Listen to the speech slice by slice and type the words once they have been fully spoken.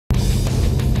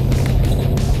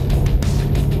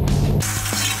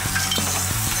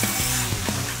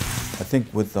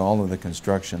think with all of the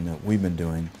construction that we've been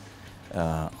doing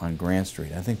on Grant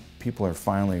Street, I think people are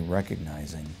finally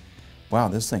recognizing, wow,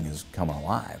 this thing is coming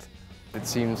alive. It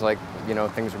seems like, you know,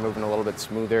 things are moving a little bit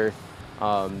smoother.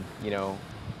 You know,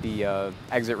 the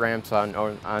exit ramps on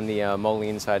the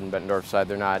Moline side and Bettendorf side,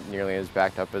 they're not nearly as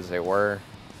backed up as they were.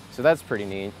 So that's pretty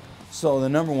neat. So the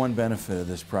number one benefit of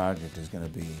this project is going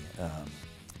to be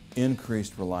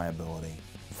increased reliability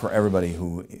for everybody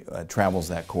who travels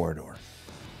that corridor.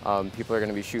 People are going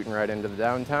to be shooting right into the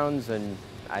downtowns, and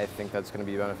I think that's going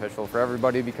to be beneficial for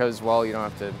everybody because, well, you don't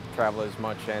have to travel as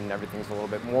much and everything's a little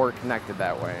bit more connected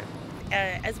that way.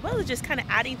 As well as just kind of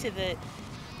adding to the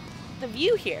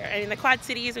view here. I mean, the Quad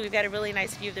Cities, we've got a really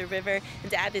nice view of the river,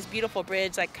 and to add this beautiful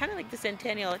bridge, like kind of like the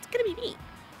Centennial, it's going to be neat.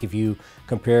 If you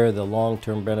compare the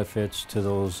long-term benefits to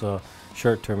those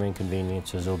short-term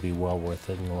inconveniences, it'll be well worth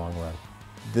it in the long run.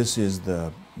 This is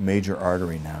the major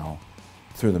artery now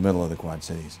through the middle of the Quad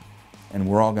Cities, and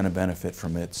we're all going to benefit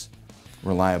from its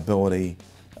reliability,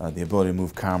 the ability to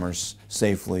move commerce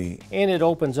safely. And it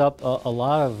opens up a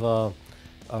lot of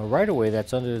right-of-way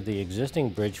that's under the existing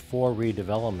bridge for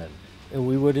redevelopment. And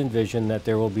we would envision that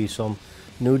there will be some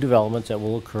new developments that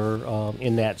will occur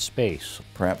in that space.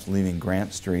 Perhaps leaving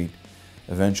Grant Street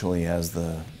eventually as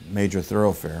the major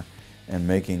thoroughfare and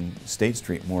making State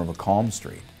Street more of a calm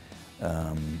street,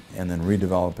 and then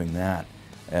redeveloping that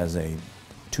as a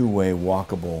two-way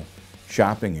walkable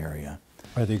shopping area.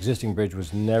 The existing bridge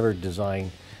was never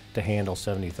designed to handle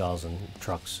 70,000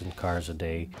 trucks and cars a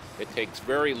day. It takes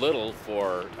very little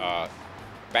for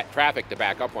traffic to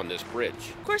back up on this bridge.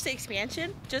 Of course, the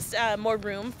expansion, just more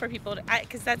room for people to,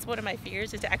 because that's one of my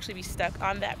fears, is to actually be stuck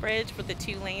on that bridge with the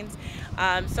 2 lanes.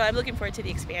 So I'm looking forward to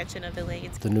the expansion of the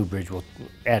lanes. The new bridge will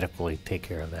adequately take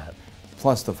care of that.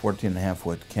 Plus the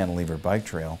 14.5-foot cantilever bike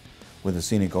trail with a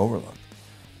scenic overlook.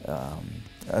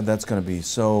 That's going to be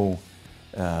so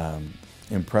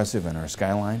impressive in our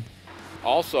skyline.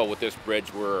 Also with this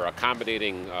bridge, we're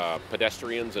accommodating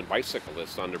pedestrians and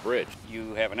bicyclists on the bridge.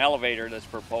 You have an elevator that's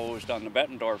proposed on the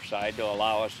Bettendorf side to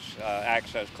allow us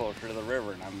access closer to the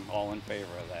river, and I'm all in favor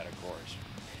of that, of course.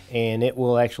 And it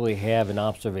will actually have an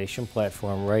observation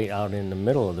platform right out in the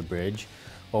middle of the bridge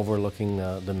overlooking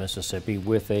the Mississippi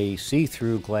with a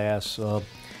see-through glass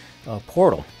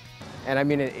portal. And I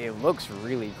mean, it looks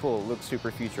really cool. It looks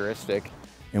super futuristic.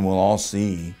 And we'll all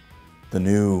see the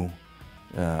new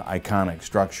iconic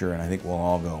structure, and I think we'll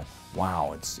all go,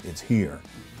 wow, it's here.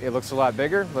 It looks a lot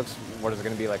bigger. Looks, what is it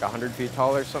going to be, like 100 feet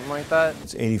tall or something like that?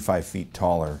 It's 85 feet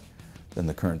taller than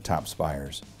the current top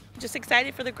spires. Just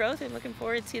excited for the growth and looking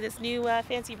forward to this new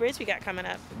fancy bridge we got coming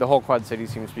up. The whole Quad City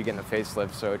seems to be getting a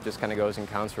facelift, so it just kind of goes in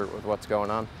concert with what's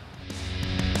going on.